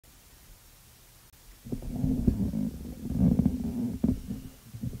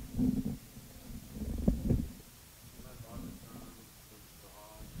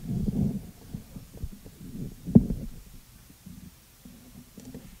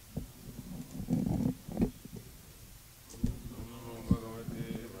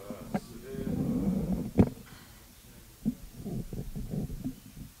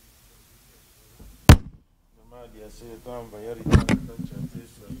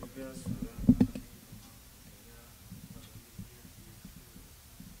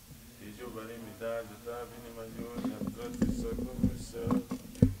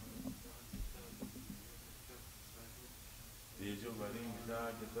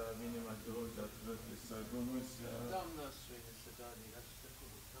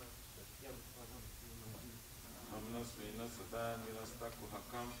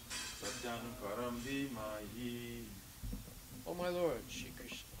O my Lord, Shri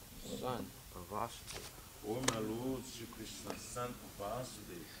Krishna, Son of Vasudeva. O my Lord, Shri Krishna, Son of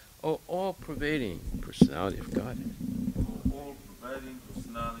Vasudeva. O all-pervading personality of Godhead. O all-pervading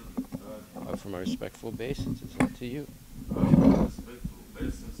personality of God. Offer my respectful obeisances unto you. Respectful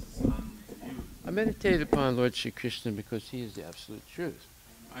obeisances unto you. I meditate upon Lord Shri Krishna because he is the absolute truth.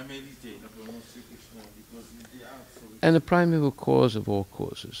 I meditate upon Lord Shri Krishna because he is the absolute and the primeval cause of all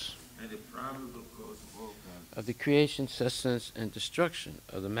causes. and the primeval cause of all causes. Of the creation, sustenance, and destruction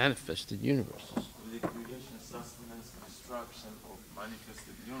of the manifested universes. Of the creation, sustenance, and destruction of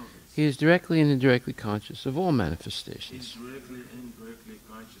manifested universe. He is directly and indirectly conscious of all He is manifestations. directly and indirectly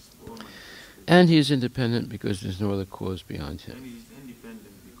conscious of all manifestations. And he is independent because there is no other cause beyond And him. he is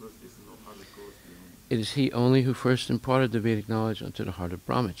independent because there is no other cause beyond him. It is he only who first imparted the Vedic knowledge unto the heart of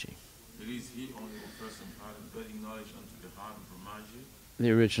Brahmaji, It is he only who first imparted Vedic knowledge unto the heart of Brahmaji,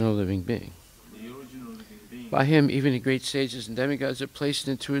 the original living being. the original living being. By him, even the great sages and demigods are placed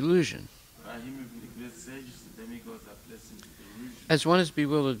into illusion, By him, even the great sages, the demigods are placed into illusion. as one is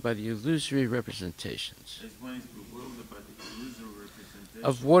bewildered by the illusory representations As one is bewildered by the illusory representation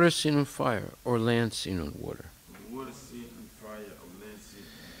of water seen on fire or land seen on water. of water, sea, and fire, of land, sea,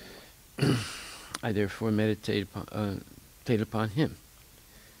 and water. I therefore meditate upon him.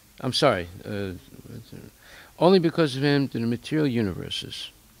 I'm sorry. Only because of him do the material universes,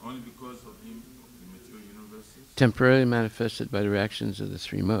 Only because of him, the material universes, temporarily manifested by the reactions of the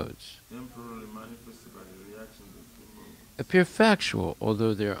three modes, temporarily manifested by the reactions of the modes, appear factual,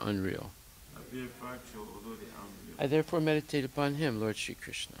 although they are unreal. appear factual, although they are unreal. I therefore meditate upon him, Lord Shri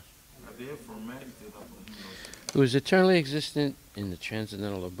Krishna, I therefore meditate upon him, Lord Shri who is eternally existent in the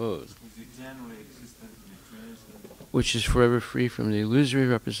transcendental abode, Krishna, who is eternally existent in the transcendental, which is forever free from the illusory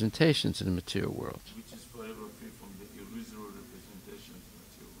representations in the material world. which is forever free from the illusory representations of the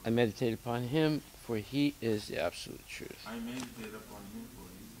material world. I meditate upon him, for he is the absolute truth. I meditate upon him, for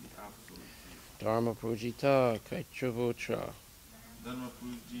he is the absolute truth. Dharma Projita Kaitravotra Dharma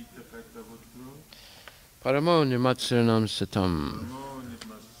Pujita Kaitavotru, Paramo Nirmatsaranam Satam Namo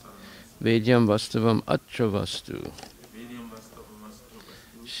Nirmasaranam, Vedyam Vastavam Atra Vastu Vedyam Vastavamastu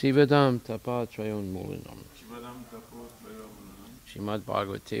Vastu, Shivadam Tapatrayon Mulinam Shivadam Tapo Trayamunam, Srimad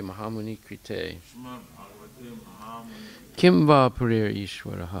Bhagavate Mahamuni Krite Srimad Bhagavate Mahamuni, Kimva Purir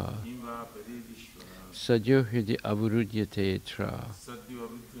Ishwaraha Imva Paridishvara, Sadyo Hridi Avurudyate Tra Sadhya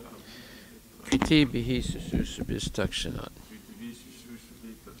Arati Abhidhita, Kriti Bihi Sususubhistakshanat. Prithvi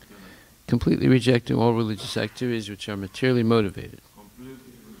Shushushvi Tatkana, Completely rejecting all religious activities which are materially motivated. completely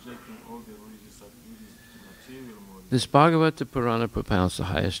rejecting all the religious activities to material motives. This Bhagavata Purana propounds the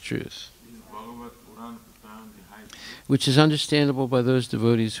highest truth, This Bhagavad Puran propounds the high truth, which is understandable by those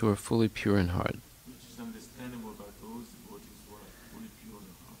devotees who are fully pure in heart. which is understandable by those devotees who are fully pure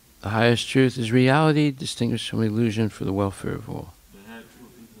in heart. The highest truth is reality distinguished from illusion for the welfare of all. The high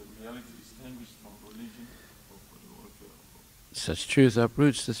truth is the reality distinguished from religion or for the welfare of all. Such truth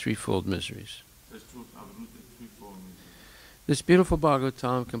uproots the threefold miseries. Such truth uprooted threefold miseries. This beautiful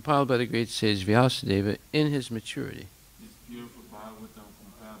Bhagavatam, compiled by the great sage Vyasadeva in his maturity, This beautiful Bhagavatam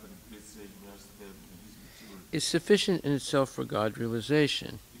compiled by the great sage Vyasadeva in his maturity is sufficient in itself for God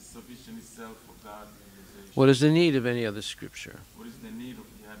realization. is sufficient itself for God realization. What is the need of any other scripture? What is the need of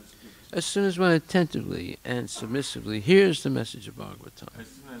the other scriptures? As soon as one attentively and submissively hears the message of Bhagavatam, As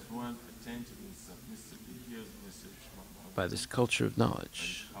soon as one attentively and submissively hears the message from Bhagavatam, by this culture of by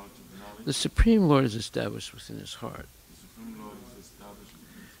knowledge, this culture of knowledge, the Supreme Lord is established within his heart. the Supreme Lord is established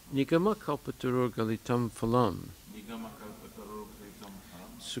within his heart. Nigama kalpatarur galitam phalam, Nigama kalpataro kritam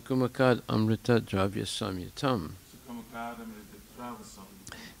ham, sukamakad amrita dravya samyatam, sukamakadam ritatravasam,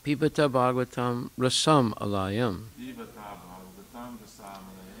 pibata Bhagavatam rasam alayam, divata bhagavatam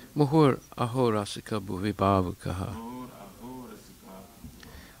rasamanayam, muhur ahorasika bhuvi bhavukaha. Or ahorasika,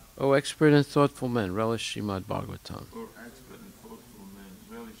 O expert and thoughtful men, relish Srimad Bhagavatam. or expert and thoughtful men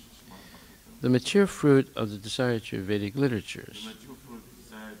relish Srimad Bhagavatam. The mature fruit of the desiratory Vedic The literatures. mature fruit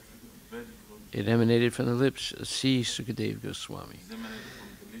desired to Vedic literature It emanated from the lips of C. Sukadeva Goswami. is emanated from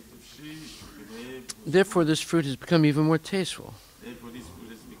the lips of Sri Shukadeva. Therefore, this fruit has become even more tasteful, Therefore, this fruit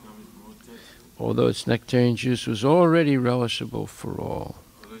has become more tasteful. although its nectarian juice was already relishable for all.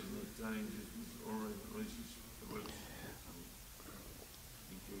 Although its nectarian juice was already relishable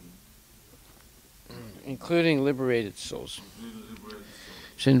including liberated souls. including liberated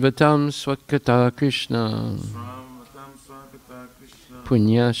souls. Shinvatam Swakata Krishna Sramatam Swagata Krishna,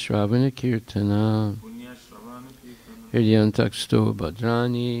 Punya Shravana Kirtana Punya Shravana Kirtana, Hridyantaksto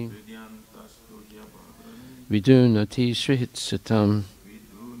Bhadrani Vidyantastu Yabhadrani, Vidunati Srihitsatam.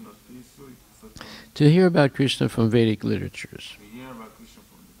 Vidu Nati Suritsatam. To hear about Krishna from Vedic literatures, We hear about Krishna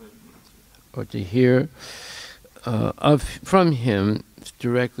from the Vedic literature, or to hear from him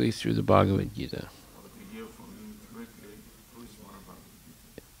directly through the Bhagavad Gita, or to hear from him directly through Srimad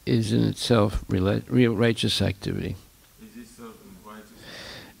Bhagavatam, is in itself real righteous activity. is itself in righteousness.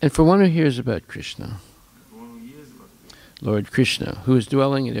 And for one who hears about Krishna, And for one who hears about Krishna, Lord Krishna, who is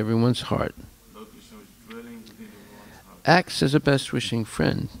dwelling in everyone's heart, Lord Krishna is dwelling within everyone's heart, acts as a best wishing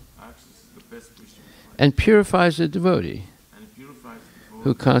friend, acts as the best wishing friend, and purifies the devotee and purifies the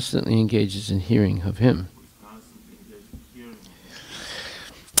who devotee constantly engages in hearing of him. who is constantly engaged in hearing of him.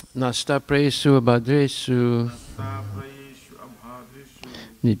 Nasta presu abhadresu Nasta prayeshu abhadreshu,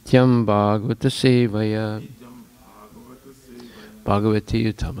 nityam bhagavata sevaya nityam bhagavata sevaya, bhagavati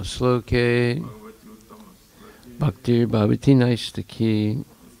uttamasloke bhagavati uttamasrati, bhaktir bhavati naistaki.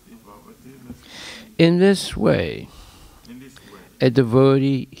 asti bhavati nasti. In this way, In this way, a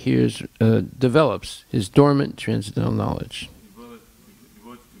devotee develops his dormant transcendental knowledge. devotee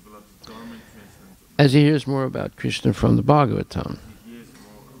develops dormant transcendental. As he hears more about Krishna from the Bhagavatam He hears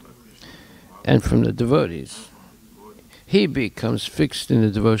more about Krishna from and from the devotees, Bhagavad. he becomes fixed in the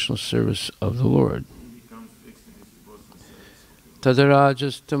devotional service of the Lord. He becomes fixed in his devotional service of the Lord.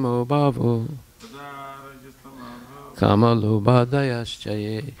 Tadarajastamo bhavo Tadarajastamabha, kama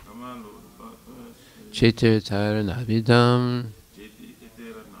lobhadayaschaye kamalobhata, chetirtharanavidam jeti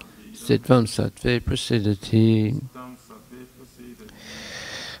eteranabhi, sitvam sattve prasidati. tam sattve prasidati.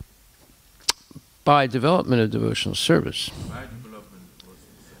 By development of devotional service, By development of devotional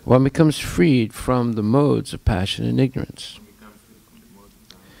service, one becomes freed from the modes of passion and ignorance, one becomes free from the mode of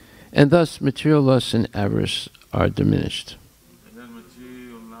time. and thus material lust and avarice are diminished. And then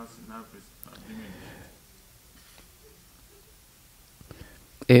material loss and avarice are diminished.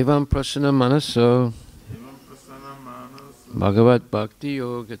 Evam prasana manaso Evam prasana manasa, bhagavat bhakti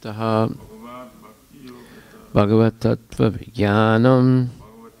yogataha bhagavad bhakti yogata, bhagavat tattva vijnanam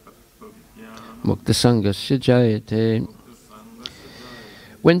bhagavad tattva vijnana, mukta sangasya jayate. mukta sangha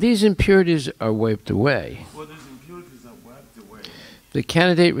sajayate. When these impurities are wiped away, Before these impurities are wiped away, the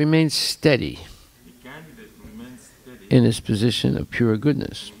candidate remains steady the candidate remains steady in his position of pure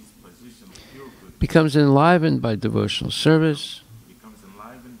goodness, in his position of pure good, becomes enlivened by devotional service, becomes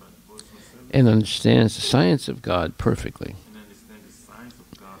enlivened by devotional service, and understands the science of God perfectly. and understands the science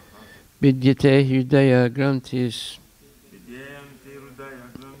of God perfectly. Vidyate hridaya grantis Vidyante hridaya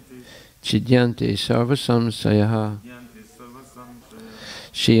granti, chidyante sarva samsayaha vidyante sarva samshaya,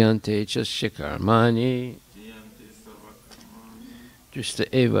 shiyante cha shikarmani jiyante sarva karmani, drista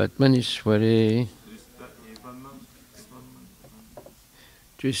evatmanisware drista evanam,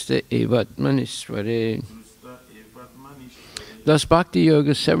 drista evatmanisware. drista evatmanishvare. Thus bhakti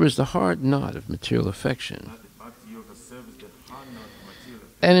yoga severs the hard knot of material affection That the bhakti yoga serves that hard knot of material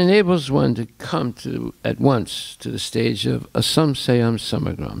and enables one to come at once to the stage of asamsayam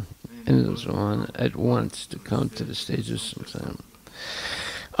samagram. Enables one at once to come to the stage of samsayam.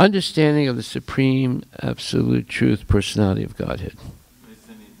 Understanding of the supreme absolute truth personality of Godhead.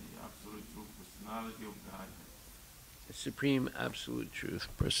 understanding the absolute true personality of God, The supreme absolute truth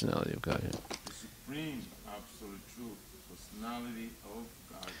personality of Godhead. the supreme absolute true personality of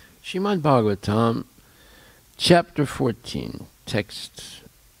God. Srimad Bhagvatam, chapter 14, text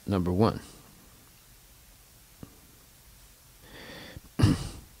number 1.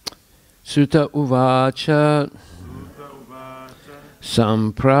 Sutta uvacha Sutta uvacha,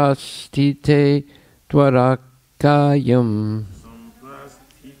 samprastite dvarakayam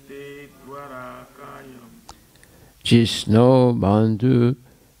samprasthite dvarakayam, jisno bandhu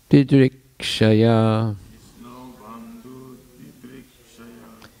didrikshaya Vishnu bandhu didrikshaya,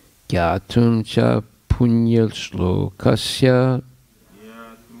 gyatum cha punyal shlokasya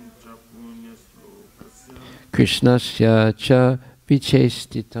yatum cha punya slokasya, krishnasya cha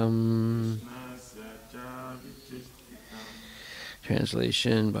vichestitam. nasya cha vichestitam.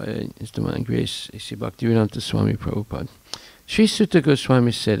 Translation by His Divine Grace, A.C. Bhaktivedanta Swami Prabhupada. Sri Sutta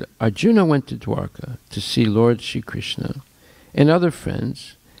Goswami said, Arjuna went to Dwarka to see Lord Shri Krishna and other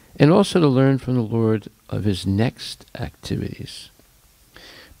friends, and also to learn from the Lord of his next activities.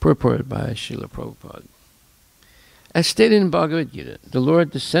 Purported by Srila Prabhupada. As stated in Bhagavad Gita, the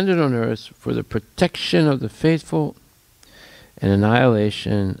Lord descended on earth for the protection of the faithful and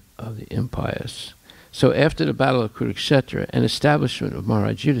annihilation of the impious. So after the battle of Kurukshetra and establishment of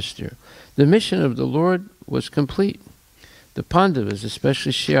Maharaj Yudhisthira, the mission of the Lord was complete. The Pandavas,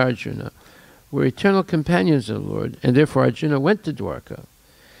 especially Shri Arjuna, were eternal companions of the Lord, and therefore Arjuna went to Dwarka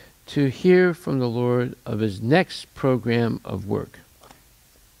to hear from the Lord of his next program of work.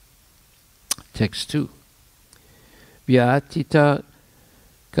 Text 2. Vyatita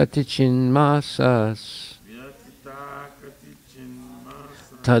katichin masas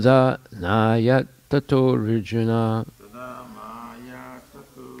tada nayat tato rijuna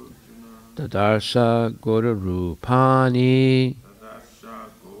tadarsa gora rupani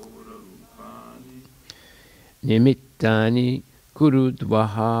nimittani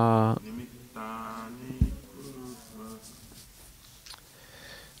kurudvaha.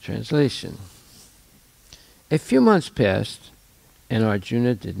 Translation. A few months passed, and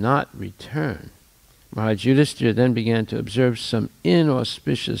Arjuna did not return. Maharaj Yudhisthira then began to observe some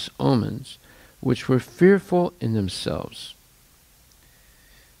inauspicious omens, which were fearful in themselves.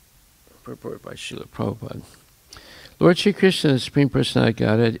 Purport by Srila Prabhupada. Lord Sri Krishna, the Supreme Personality of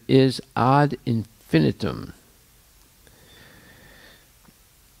Godhead, is ad infinitum.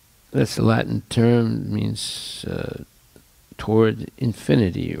 That's the Latin term, means toward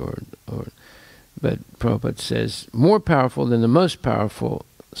infinity, but Prabhupada says, more powerful than the most powerful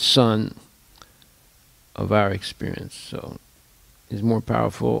sun of our experience. So, is more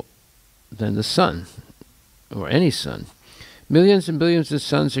powerful than the sun, or any sun. Millions and billions of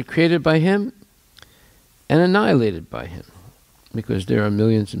suns are created by him and annihilated by him, because there are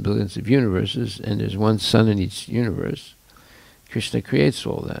millions and billions of universes, and there's one sun in each universe. Krishna creates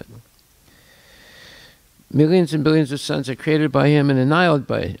all that. Millions and billions of suns are created by him and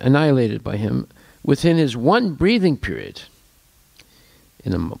annihilated by him within his one breathing period.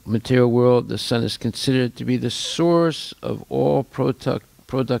 In the material world, the sun is considered to be the source of all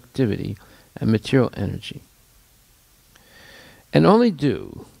productivity and material energy. And only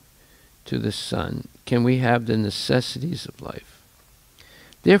due to the sun can we have the necessities of life.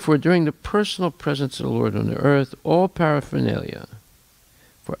 Therefore, during the personal presence of the Lord on the earth, all paraphernalia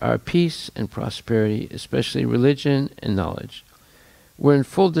for our peace and prosperity, especially religion and knowledge, were in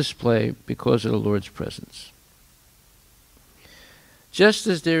full display because of the Lord's presence. Just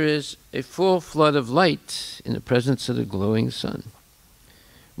as there is a full flood of light in the presence of the glowing sun,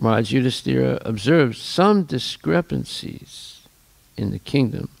 Maharaj Yudhisthira observed some discrepancies in the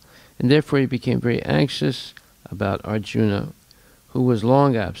kingdom, and therefore he became very anxious about Arjuna, who was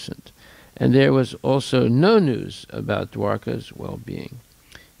long absent, and there was also no news about Dwarka's well-being.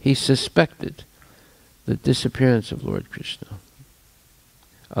 He suspected the disappearance of Lord Krishna.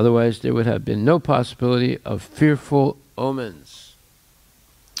 Otherwise, there would have been no possibility of fearful omens.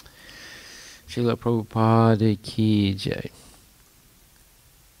 Srila Prabhupada ki jai.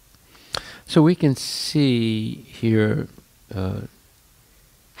 So we can see here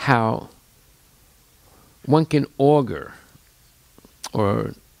how one can augur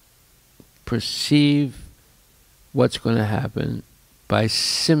or perceive what's going to happen by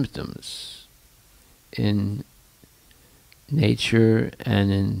symptoms in nature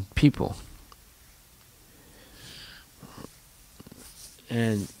and in people.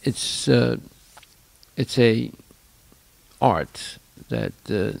 And it's a art that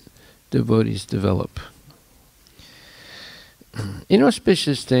devotees develop.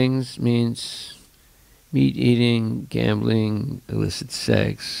 Inauspicious things means meat eating, gambling, illicit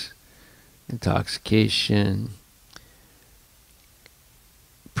sex, intoxication,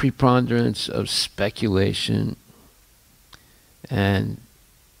 preponderance of speculation, and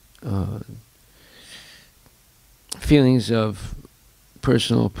feelings of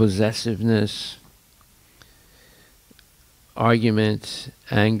personal possessiveness, argument,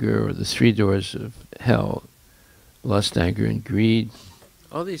 anger, or the three doors of hell, lust, anger, and greed.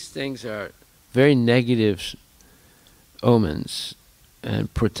 All these things are very negative omens, and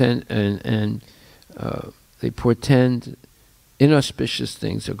they portend inauspicious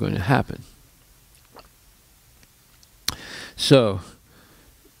things are going to happen. So,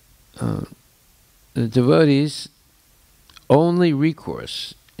 the devotees' only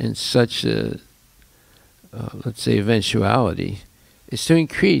recourse in such a, let's say, eventuality is to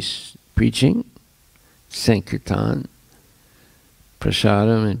increase preaching, sankirtan,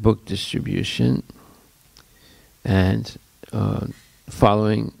 prasadam, and book distribution, and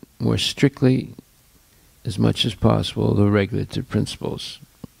following more strictly, as much as possible, the regulative principles,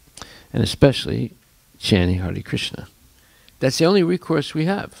 and especially chanting Hare Krishna. That's the only recourse we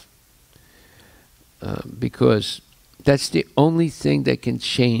have, because that's the only thing that can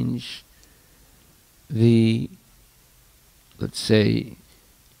change the, let's say,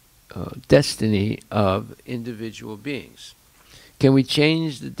 destiny of individual beings. Can we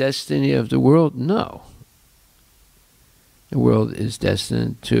change the destiny of the world? No. The world is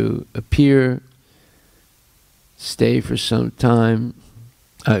destined to appear, stay for some time,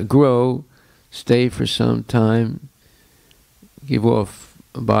 grow, stay for some time, give off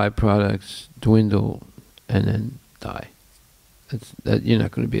byproducts, dwindle, and then die. You're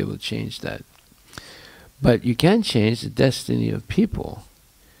not going to be able to change that. But you can change the destiny of people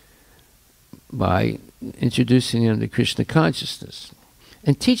by introducing them to Krishna consciousness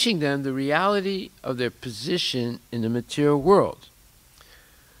and teaching them the reality of their position in the material world.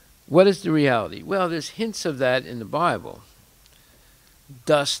 What is the reality? Well, there's hints of that in the Bible.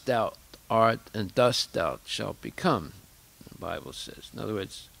 Dust thou art, and dust thou shalt become, the Bible says. In other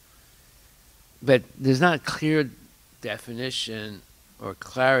words, but there's not a clear definition or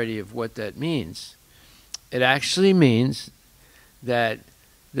clarity of what that means. It actually means that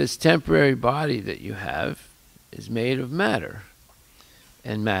this temporary body that you have is made of matter.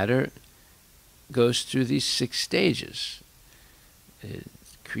 And matter goes through these 6 stages.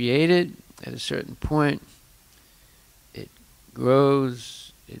 It's created at a certain point. It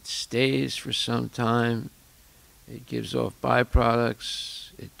grows. It stays for some time. It gives off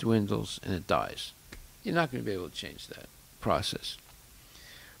byproducts. It dwindles and it dies. You're not going to be able to change that process.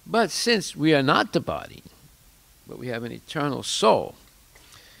 But since we are not the body, but we have an eternal soul,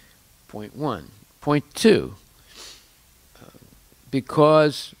 point 1. Point 2,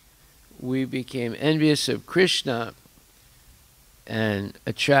 because we became envious of Krishna and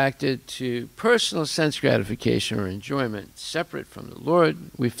attracted to personal sense gratification or enjoyment separate from the Lord,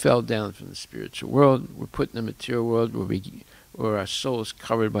 we fell down from the spiritual world. We're put in the material world where our soul is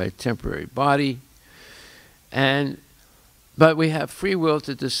covered by a temporary body. But we have free will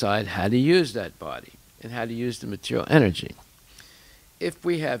to decide how to use that body and how to use the material energy. If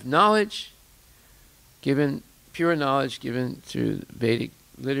we have knowledge, pure knowledge given through Vedic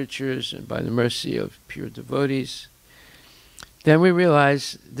literatures and by the mercy of pure devotees, then we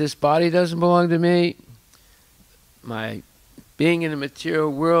realize this body doesn't belong to me. My being in the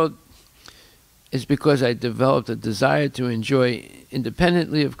material world is because I developed a desire to enjoy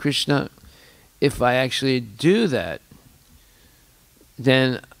independently of Krishna. If I actually do that,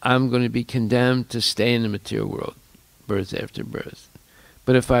 then I'm going to be condemned to stay in the material world, birth after birth.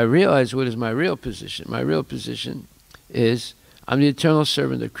 But if I realize what is my real position is I'm the eternal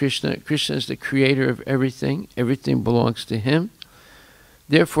servant of Krishna. Krishna is the creator of everything. Everything belongs to him.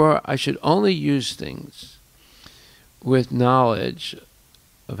 Therefore, I should only use things with knowledge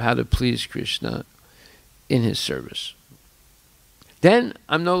of how to please Krishna in his service. Then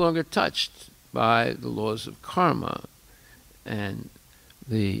I'm no longer touched by the laws of karma and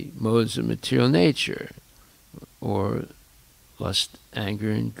the modes of material nature, or lust,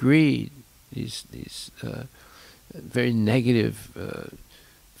 anger, and greed, these very negative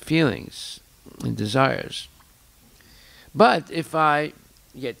feelings and desires. But if I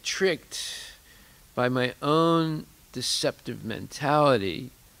get tricked by my own deceptive mentality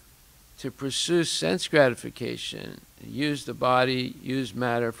to pursue sense gratification, use the body, use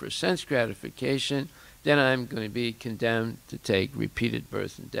matter for sense gratification, then I'm going to be condemned to take repeated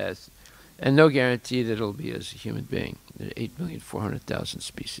birth and death, and no guarantee that it'll be as a human being. There are 8,400,000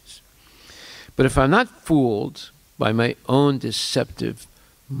 species. But if I'm not fooled by my own deceptive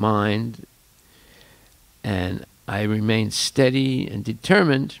mind, and I remain steady and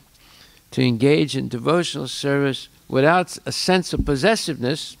determined to engage in devotional service without a sense of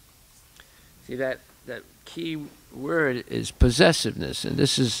possessiveness, see that key word is possessiveness, and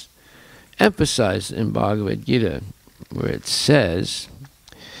this is emphasized in Bhagavad Gita, where it says,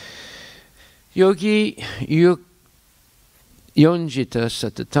 Yogi yonjita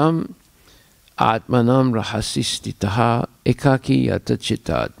satatam atmanam rahasistitaha ekaki yata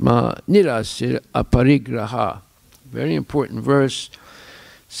chitatma nirasir aparigraha. Very important verse,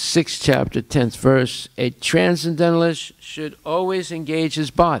 6th chapter, 10th verse. A transcendentalist should always engage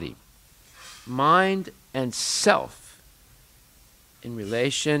his body, mind, and self in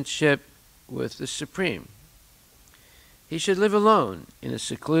relationship with the Supreme. He should live alone in a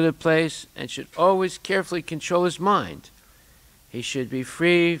secluded place and should always carefully control his mind. He should be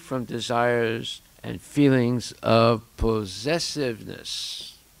free from desires and feelings of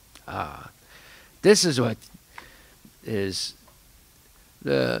possessiveness. This is what is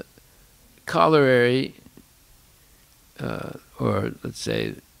the corollary, or let's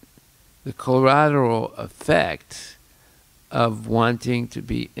say the collateral effect of wanting to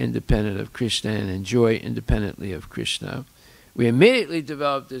be independent of Krishna and enjoy independently of Krishna. We immediately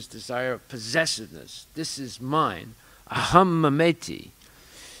develop this desire of possessiveness. This is mine. Aham mameti.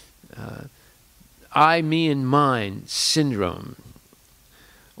 I, me, and mine syndrome,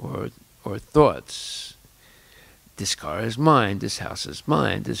 or thoughts. This car is mine, this house is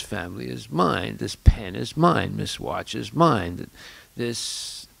mine, this family is mine, this pen is mine, this watch is mine,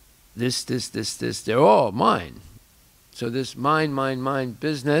 this, they're all mine. So this mine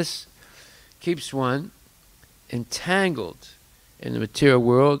business keeps one entangled in the material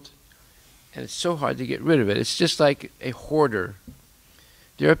world, and it's so hard to get rid of it. It's just like a hoarder.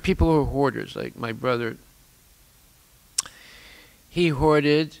 There are people who are hoarders, like my brother. He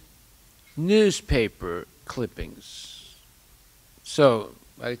hoarded newspaper clippings. So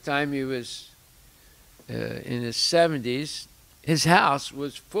by the time he was in his 70s, his house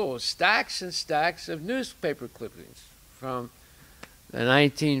was full of stacks and stacks of newspaper clippings from the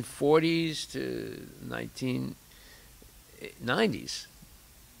 1940s to 1990s.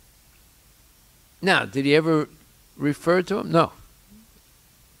 Now, did he ever refer to them? No.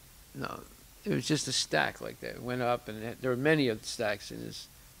 No. It was just a stack like that. It went up, and there were many of the stacks in his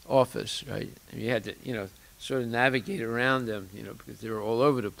office, right? And you had to, sort of navigate around them, because they were all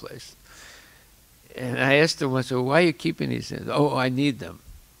over the place. And I asked him, I said, why are you keeping these things? Oh, I need them.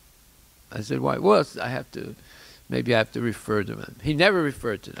 I said, why? Well, maybe I have to refer to them. He never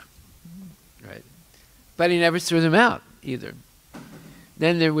referred to them, right? But he never threw them out either.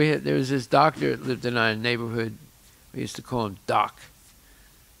 Then there was this doctor that lived in our neighborhood. We used to call him Doc.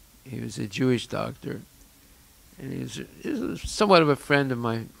 He was a Jewish doctor. And he was somewhat of a friend of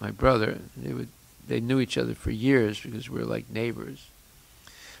my brother. They knew each other for years because we were like neighbors.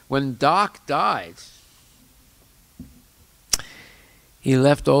 When Doc died, he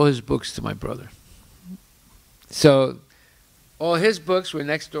left all his books to my brother. So all his books were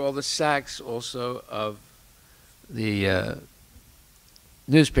next to all the sacks also of the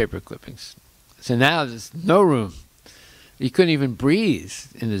newspaper clippings. So now there's no room. He couldn't even breathe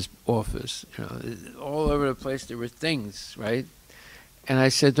in his office. All over the place there were things, right? And I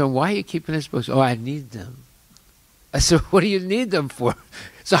said to him, why are you keeping his books? Oh, I need them. I said, what do you need them for?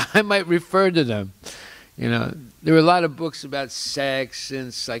 So I might refer to them. There were a lot of books about sex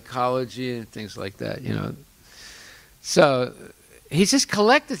and psychology and things like that, So he just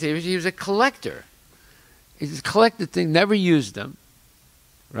collected things. He was a collector. He just collected things, never used them,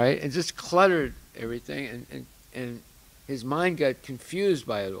 right? And just cluttered everything. And his mind got confused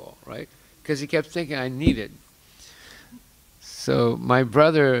by it all, right? Because he kept thinking, I need it. So my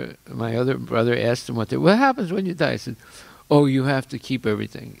other brother asked him what happens when you die? I said, oh, you have to keep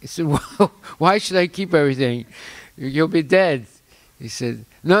everything. He said, well, why should I keep everything? You'll be dead. He said,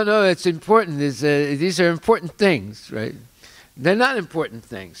 no, it's important. These are important things, right? They're not important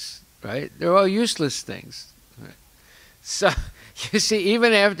things, right? They're all useless things. Right? So, you see,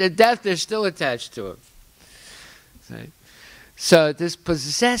 even after death, they're still attached to it. Right? So this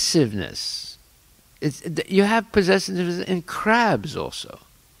possessiveness, you have possessiveness in crabs also.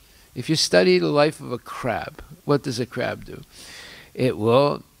 If you study the life of a crab, what does a crab do? It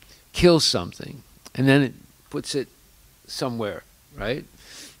will kill something, and then it puts it somewhere, right?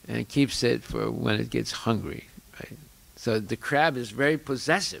 And it keeps it for when it gets hungry, right? So the crab is very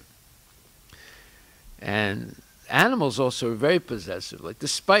possessive. And animals also are very possessive, like the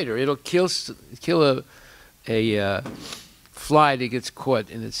spider. It'll kill a fly that gets caught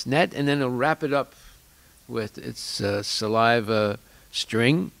in its net, and then it'll wrap it up with its saliva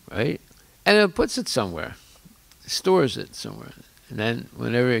string, right? And it puts it somewhere, stores it somewhere. And then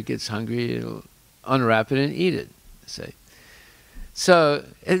whenever it gets hungry, it'll unwrap it and eat it, say. So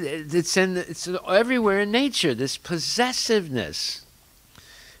it's everywhere in nature, this possessiveness.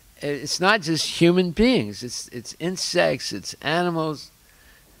 It's not just human beings. It's insects, it's animals,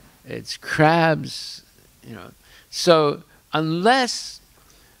 it's crabs, So unless,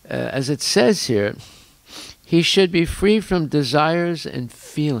 as it says here, he should be free from desires and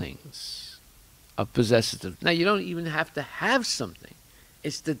feelings of possessiveness. Now, you don't even have to have something.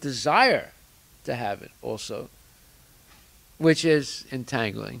 It's the desire to have it also, which is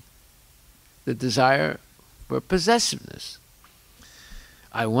entangling. The desire for possessiveness.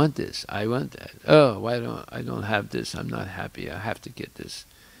 I want this. I want that. Oh, I don't have this? I'm not happy. I have to get this.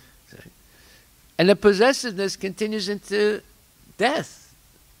 And the possessiveness continues into death.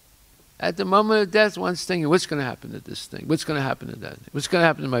 At the moment of death, one's thinking, what's going to happen to this thing? What's going to happen to that? What's going to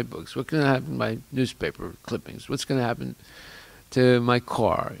happen to my books? What's going to happen to my newspaper clippings? What's going to happen to my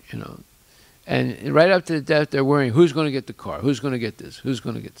car, And right up to the death, they're worrying, who's going to get the car? Who's going to get this? Who's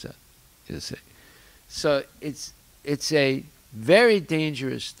going to get that? You see. So it's a very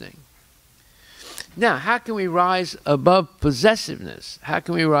dangerous thing. Now, how can we rise above possessiveness? How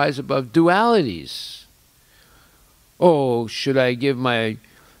can we rise above dualities? Oh, should I give my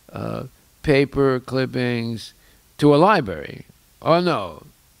paper clippings to a library. Oh no,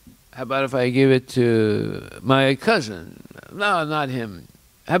 how about if I give it to my cousin? No, not him.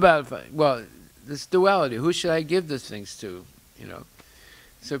 How about if I, well, this duality, who should I give these things to? You know,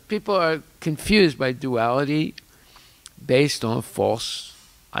 so people are confused by duality based on a false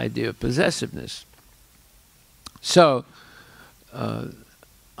idea of possessiveness. So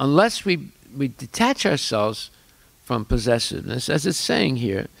unless we detach ourselves from possessiveness, as it's saying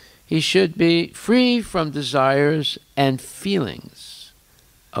here, he should be free from desires and feelings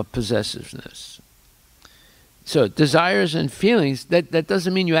of possessiveness. So desires and feelings, that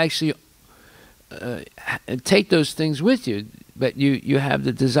doesn't mean you actually take those things with you, but you have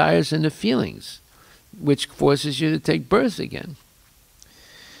the desires and the feelings, which forces you to take birth again.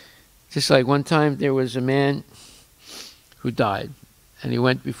 Just like one time there was a man who died, and he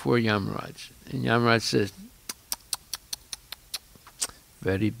went before Maharaj, and Maharaj says,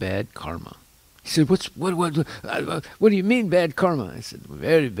 very bad karma. He said, what do you mean bad karma? I said,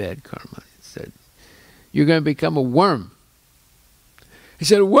 very bad karma. He said, you're going to become a worm. He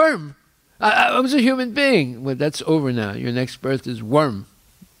said, a worm? I was a human being. Well, that's over now. Your next birth is worm.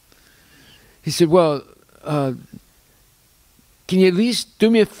 He said, well, can you at least do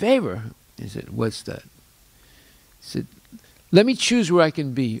me a favor? He said, what's that? He said, let me choose where I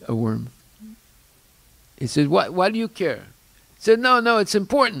can be a worm. He said, why do you care? He said, no, it's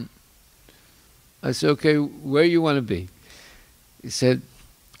important. I said, okay, where you want to be? He said,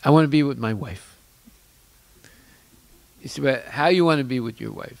 I want to be with my wife. He said, well, how you want to be with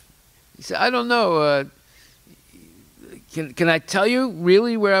your wife? He said, I don't know. Can I tell you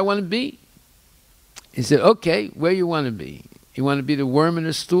really where I want to be? He said, okay, where you want to be? You want to be the worm in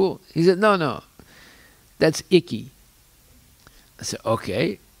the stool? He said, no, that's icky. I said,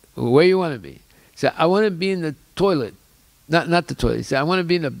 okay, well, where you want to be? He said, I want to be in the toilet. Not the toilet. He said, I want to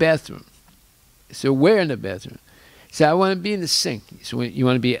be in the bathroom. I said, where in the bathroom? He said, I want to be in the sink. He said, you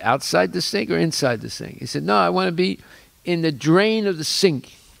want to be outside the sink or inside the sink? He said, no, I want to be in the drain of the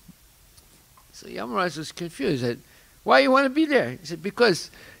sink. So Maharaj was confused. He said, why you want to be there? He said, because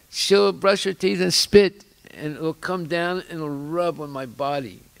she'll brush her teeth and spit, and it'll come down and it'll rub on my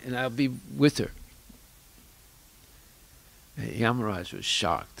body, and I'll be with her. Maharaj was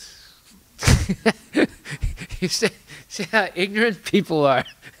shocked. You see how ignorant people are.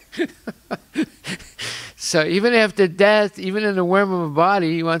 So even after death, even in the worm of a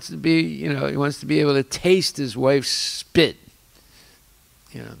body, he wants to be, he wants to be able to taste his wife's spit.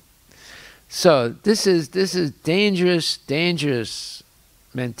 So this is dangerous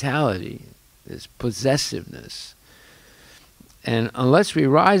mentality, this possessiveness. And unless we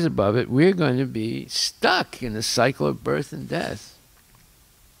rise above it, we're going to be stuck in the cycle of birth and death.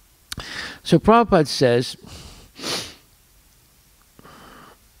 So Prabhupada says,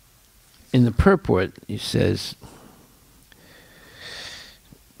 in the purport, he says,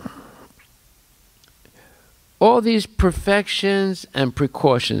 all these perfections and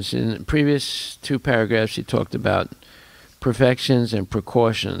precautions, in the previous 2 paragraphs he talked about perfections and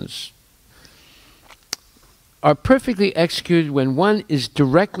precautions, are perfectly executed when one is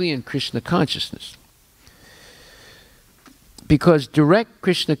directly in Krishna consciousness. Because direct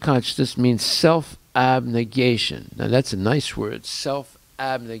Krishna consciousness means self-abnegation. Now that's a nice word,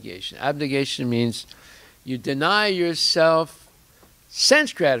 self-abnegation. Abnegation means you deny yourself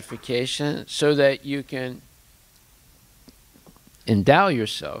sense gratification so that you can endow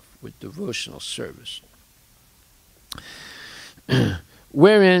yourself with devotional service,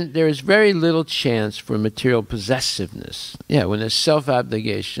 wherein there is very little chance for material possessiveness. Yeah, when there's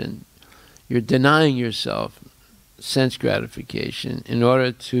self-abnegation, you're denying yourself sense gratification in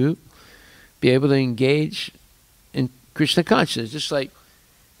order to be able to engage in Krishna consciousness. Just like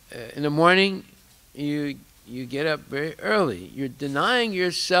in the morning, you get up very early. You're denying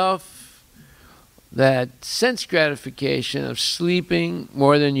yourself that sense gratification of sleeping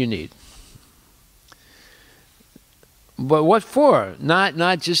more than you need. But what for?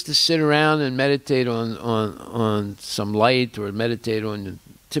 Not just to sit around and meditate on some light, or meditate on the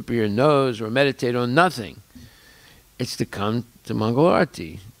tip of your nose, or meditate on nothing. It's to come to Mangal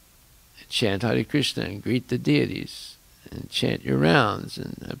Arati, and chant Hare Krishna, and greet the deities, and chant your rounds,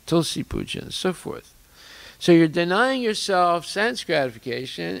 and have Tulsi Puja, and so forth. So you're denying yourself sense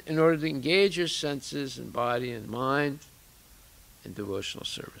gratification in order to engage your senses and body and mind in devotional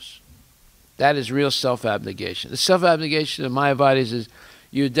service. That is real self-abnegation. The self-abnegation of Mayavadis is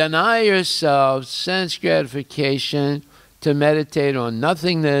you deny yourself sense gratification to meditate on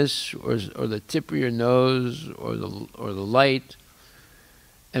nothingness, or the tip of your nose, or the light.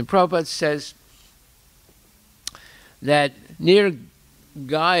 And Prabhupada says that near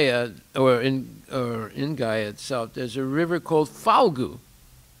Gaya, or in Gaya itself, there's a river called Falgu.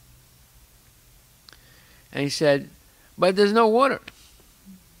 And he said, but there's no water.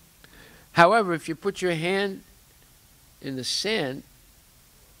 However, if you put your hand in the sand,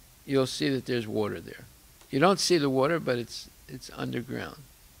 you'll see that there's water there. You don't see the water, but it's underground.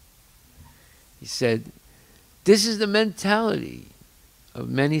 He said, this is the mentality of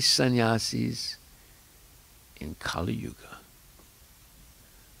many sannyasis in Kali Yuga.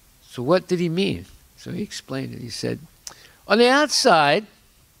 So what did he mean? So he explained it. He said, on the outside,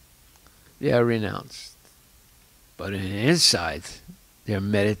 they are renounced. But on the inside, they're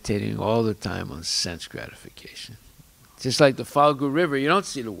meditating all the time on sense gratification. Just like the Falgu River, you don't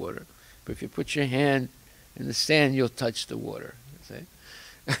see the water. But if you put your hand in the sand, you'll touch the water. See?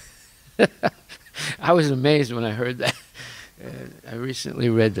 I was amazed when I heard that. I recently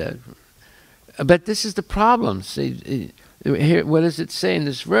read that. But this is the problem. See, here, what does it say in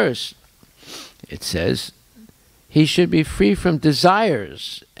this verse? It says, he should be free from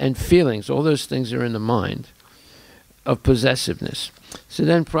desires and feelings. All those things are in the mind of possessiveness. So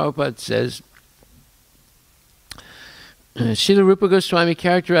then Prabhupada says, Srila Rupa Goswami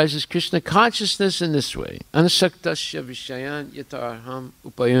characterizes Krishna consciousness in this way. Anasaktasya vishayan yatarham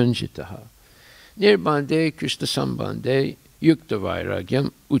upayunjitaha. Nirbande Krishna sambande yukta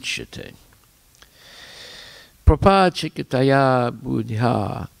vairagyam uchyate. Prapachikataya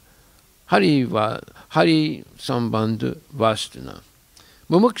buddhya hari sambandha vastuna.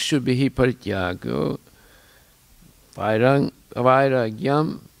 Mumukshubhihi parityago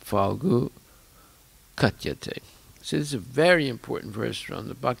vairagyam falgu katyate. So this is a very important verse from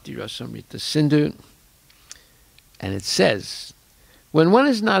the Bhakti Rasamrita Sindhu. And it says, when one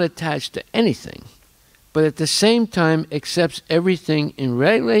is not attached to anything, but at the same time accepts everything in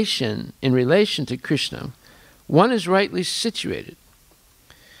relation to Krishna, one is rightly situated.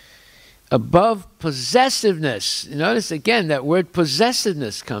 Above possessiveness. Notice again that word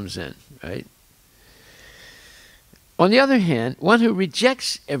possessiveness comes in, right? On the other hand, one who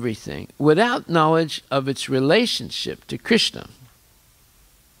rejects everything without knowledge of its relationship to Krishna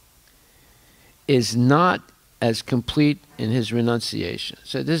is not as complete in his renunciation.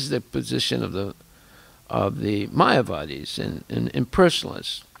 So this is the position of the Mayavadis and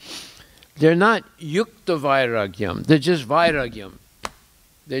impersonalists. They're not yukta vairagyam, they're just vairagyam.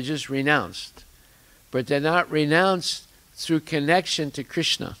 They're just renounced. But they're not renounced through connection to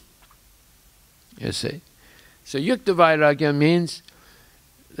Krishna. You see? So yukta vairagya means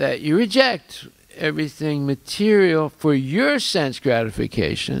that you reject everything material for your sense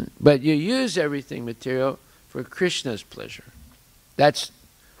gratification, but you use everything material for Krishna's pleasure. That's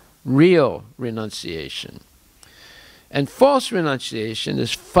real renunciation. And false renunciation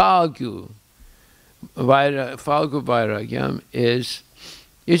is falgu. Falgu vairagyam is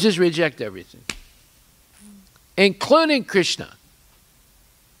you just reject everything, including Krishna,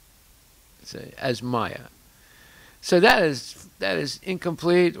 as Maya. So that is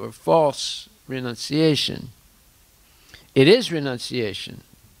incomplete or false renunciation. It is renunciation,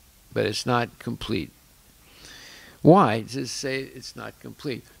 but it's not complete. Why does it say it's not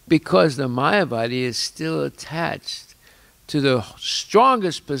complete? Because the Mayavadi is still attached to the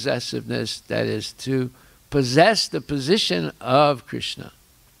strongest possessiveness, that is to possess the position of Krishna,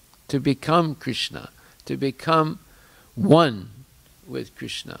 to become Krishna, to become one with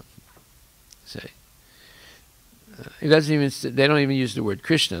Krishna. Say. It doesn't even. They don't even use the word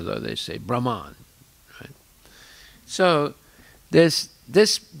Krishna, though. They say Brahman. Right? So, this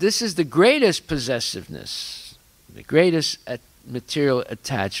is the greatest possessiveness, the greatest material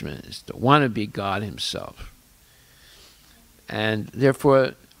attachment is to want to be God Himself, and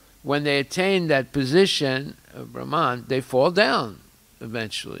therefore, when they attain that position of Brahman, they fall down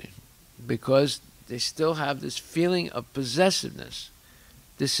eventually, because they still have this feeling of possessiveness.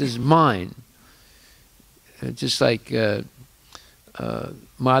 This is mine. Just like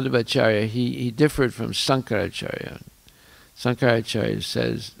Madhavacharya, he differed from Sankaracharya. Sankaracharya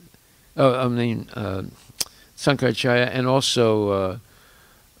says, Sankaracharya and also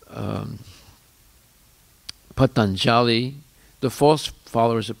Patanjali, the false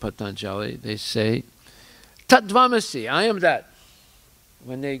followers of Patanjali, they say, Tatvamasi, I am that.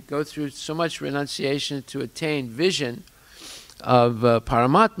 When they go through so much renunciation to attain vision of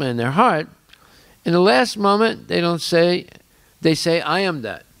Paramatma in their heart, in the last moment, they don't say, they say, I am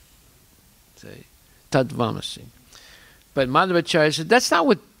that. Say, Tatvamasi. But Madhavacharya said, that's not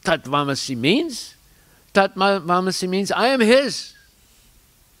what Tatvamasi means. Tatvamasi means, I am His.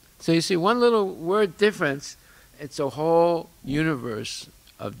 So you see, one little word difference, it's a whole universe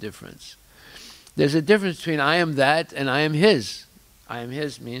of difference. There's a difference between I am that and I am His. I am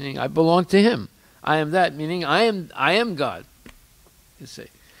His, meaning I belong to Him. I am that, meaning I am God. You see.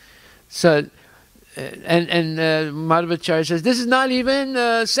 So, and Madhvacharya says, this is not even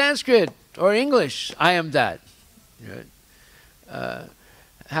Sanskrit or English. I am that. Right?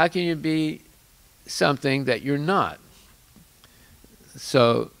 How can you be something that you're not?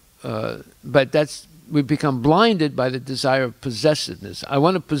 So, but we become blinded by the desire of possessiveness. I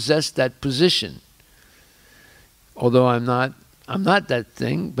want to possess that position, although I'm not that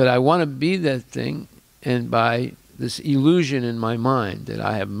thing, but I want to be that thing, and by this illusion in my mind that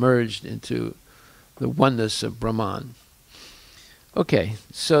I have merged into the oneness of Brahman. Okay,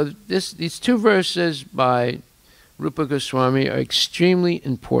 so these two verses by Rupa Goswami are extremely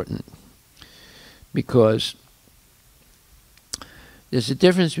important, because there's a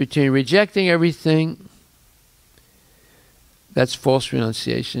difference between rejecting everything, that's false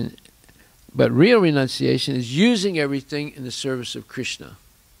renunciation, but real renunciation is using everything in the service of Krishna.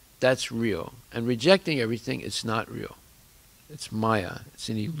 That's real. And rejecting everything, it's not real. It's Maya. It's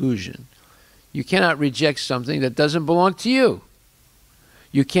an illusion. You cannot reject something that doesn't belong to you.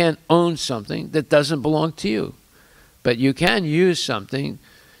 You can't own something that doesn't belong to you. But you can use something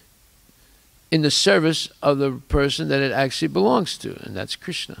in the service of the person that it actually belongs to, and that's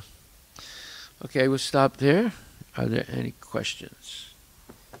Krishna. Okay, we'll stop there. Are there any questions?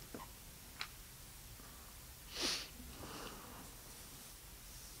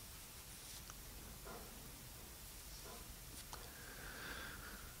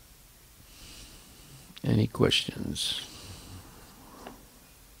 Any questions?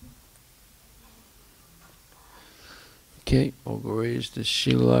 Okay, all glories to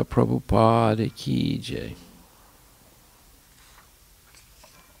Srila Prabhupada Ki Jai.